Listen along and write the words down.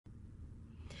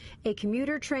A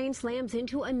commuter train slams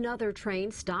into another train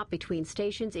stopped between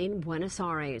stations in Buenos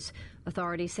Aires.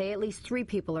 Authorities say at least 3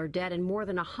 people are dead and more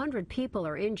than 100 people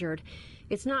are injured.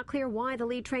 It's not clear why the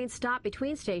lead train stopped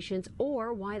between stations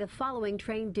or why the following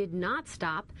train did not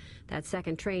stop. That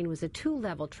second train was a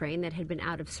 2-level train that had been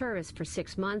out of service for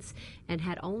 6 months and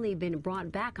had only been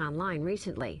brought back online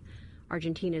recently.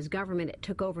 Argentina's government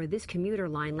took over this commuter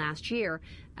line last year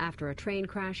after a train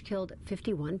crash killed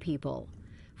 51 people.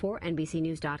 For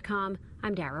NBCNews.com,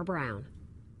 I'm Dara Brown.